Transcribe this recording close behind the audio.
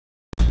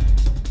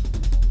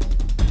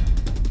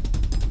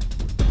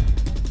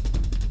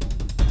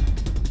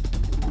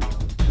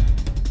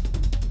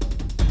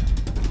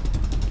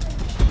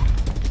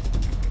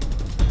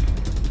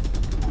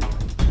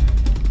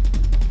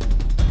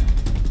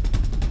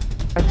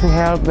To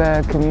help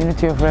the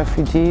community of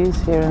refugees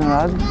here in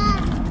Arad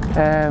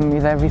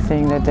with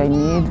everything that they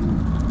need.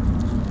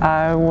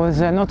 I was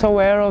not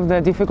aware of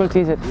the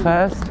difficulties at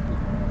first,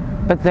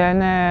 but then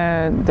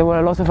there were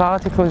a lot of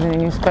articles in the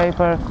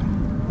newspaper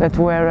that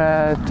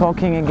were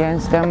talking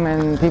against them,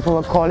 and people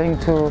were calling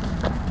to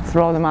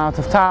throw them out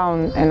of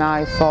town, and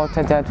I thought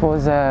that that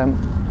was a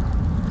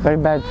very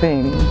bad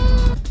thing.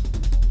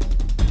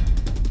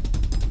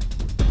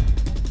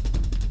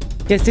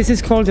 Yes, this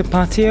is called the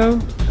Patio,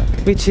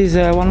 which is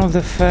one of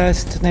the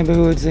first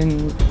neighborhoods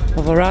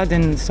of Arad,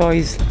 and so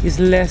is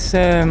less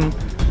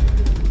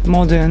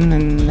modern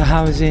and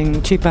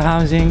housing, cheaper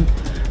housing.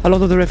 A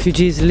lot of the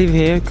refugees live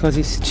here because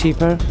it's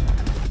cheaper.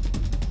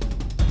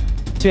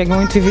 We are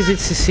going to visit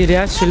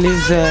Cecilia. She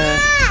lives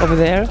over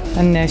there,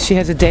 and she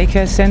has a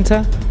daycare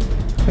center.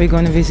 We're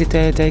going to visit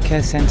a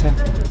daycare center.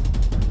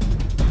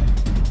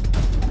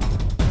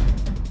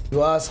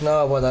 You ask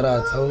now about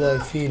Arad, how do I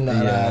feel in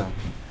Arad? Yeah.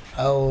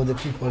 How the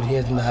people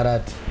here in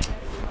Arad.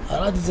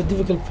 Arad is a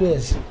difficult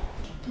place.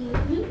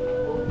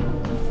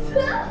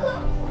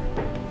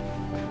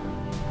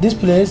 This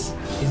place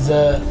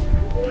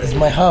is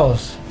my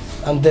house,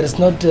 and there is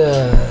not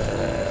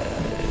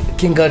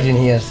kindergarten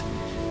here.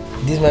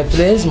 This is my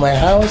place, my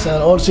house,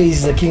 and also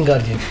is the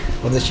kindergarten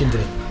for the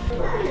children.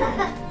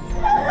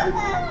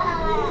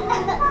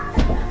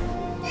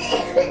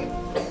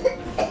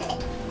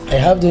 I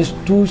have those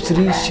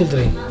 3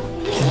 children.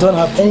 They don't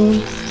have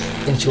any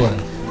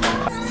insurance.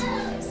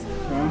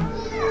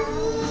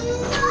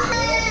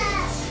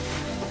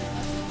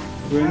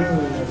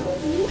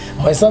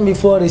 My son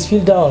before is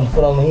fell down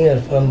from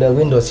here, from the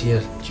windows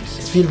here.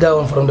 It's fell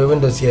down from the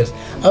windows here.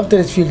 After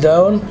it fell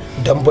down,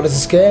 the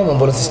police came and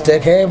police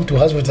take him to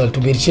hospital to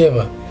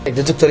Beersheba.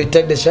 The doctor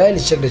take the child,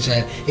 he check the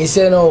child. He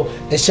said no,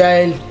 the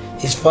child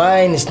is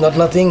fine, it's not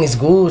nothing, it's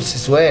good,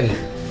 it's well.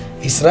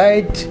 He's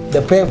write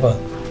the paper,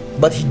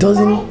 but he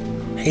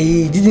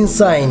didn't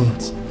sign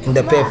in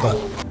the paper.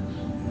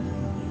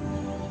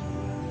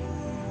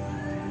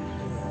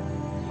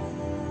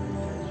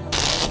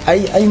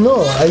 I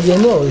know,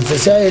 it's a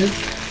child,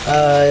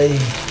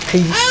 he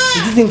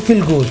didn't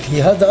feel good, he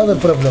had the other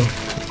problem.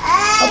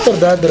 After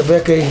that,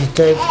 Rebecca,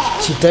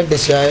 she take the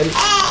child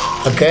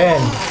again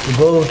to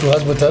go to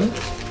hospital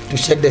to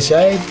check the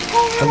child,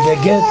 and they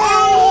get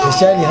the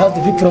child, he has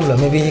a big problem,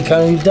 maybe he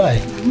will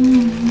die.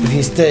 If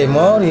he stay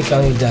more, he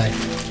will die.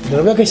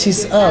 Rebecca,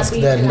 she's asked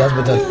there in the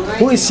hospital,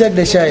 who is check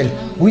the child?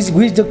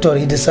 Which doctor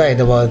he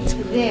decide about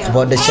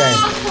the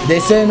child? They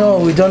say no,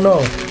 we don't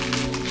know.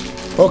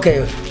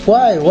 Okay,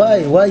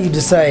 why you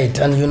decide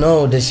and you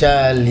know the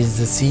child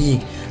is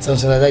sick,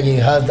 something like that, he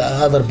has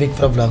other big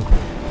problem.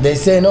 They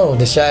say no,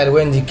 the child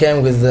when he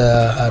came with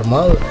her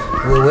mother,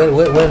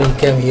 when he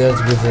came here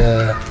with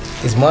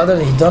his mother,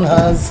 he don't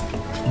have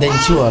the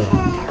insurance.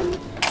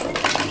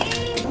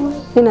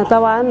 هنا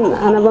طبعا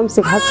أنا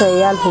بمسك حتى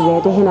عيال في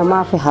بيتي هنا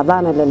ما في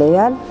حضانة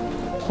للعيال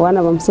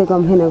وأنا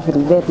بمسكهم هنا في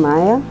البيت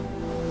معايا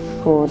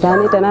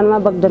وتاني أنا ما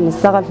بقدر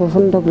أشتغل في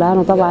فندق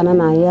لأنه طبعا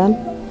أنا عيان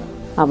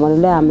عملوا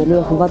لي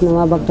عملية في بطني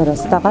ما بقدر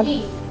أشتغل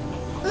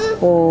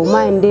وما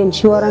عندي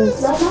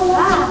انشورنس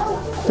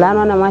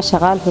لأنه أنا ما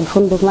شغال في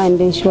الفندق ما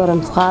عندي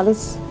انشورنس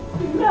خالص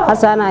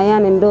هسا أنا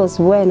عيان عندي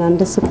أسبوعين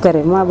عندي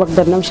سكري ما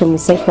بقدر نمشي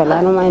المستشفى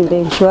لأنه ما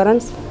عندي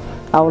انشورنس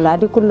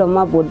أولادي كلهم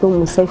ما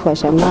بودوهم مستشفى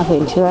عشان ما في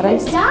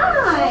انشورنس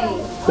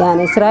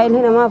يعني إسرائيل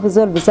هنا ما في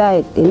زول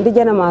بيساعد عندي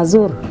جنا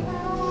معذور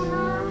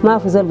ما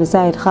في زول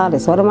بيساعد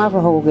خالص ولا ما في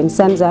حقوق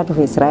إنسان ذاته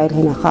في إسرائيل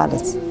هنا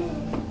خالص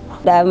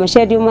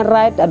مشيت يوم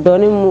رايت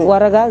ادوني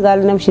ورقه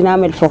قال نمشي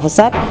نعمل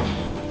فحوصات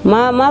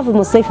ما في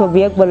مستشفى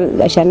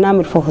بيقبل عشان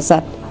نعمل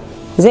فحوصات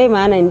زي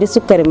ما انا عندي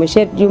سكري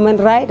مشيت يوم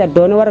رايت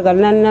ادوني ورقه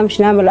قالنا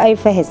نمشي نعمل اي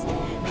فحص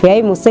في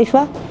اي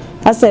مستشفى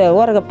هسه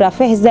الورقه بتاع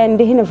فحص ده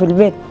عندي هنا في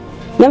البيت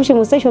نمشي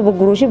مستشفى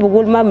بقروشي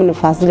بقول ما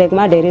بنفحص لك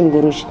ما دايرين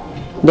قروش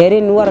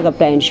دايرين ورقه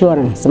بتاع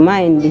انشورنس ما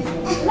عندي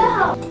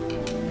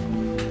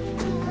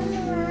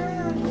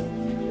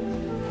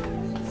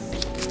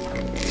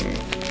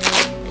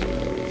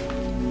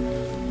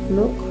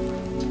Look,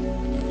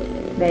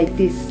 like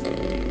this.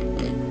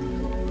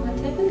 What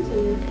happened to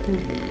you?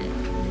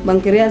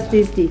 Pancreas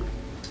tasty.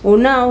 Oh,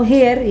 now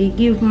here he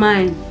give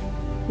mine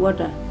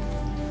water.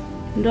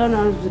 Don't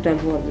hospital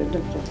for the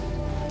doctor.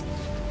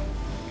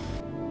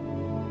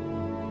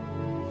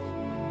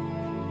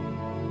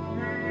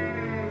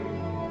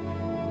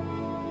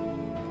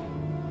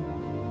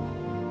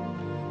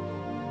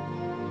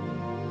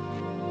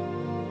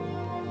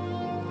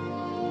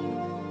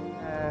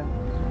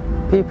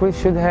 People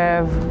should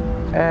have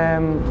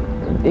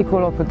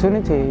equal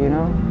opportunity, you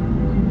know,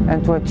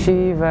 and to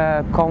achieve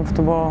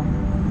comfortable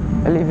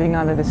living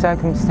under the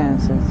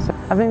circumstances.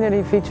 I think that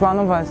if each one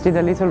of us did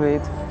a little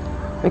bit,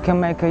 we can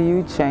make a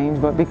huge change,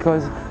 but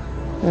because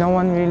no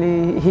one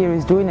really here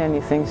is doing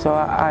anything, so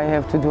I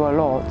have to do a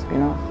lot, you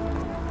know,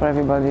 for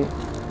everybody.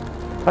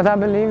 But I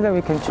believe that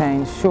we can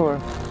change, sure.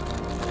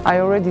 I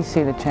already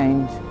see the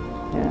change,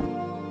 yeah.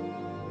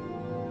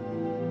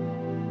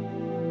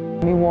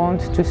 We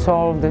want to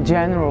solve the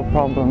general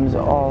problems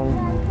of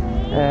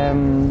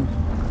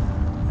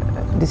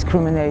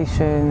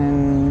discrimination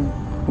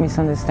and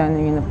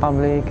misunderstanding in the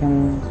public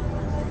and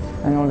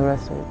all the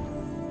rest of it.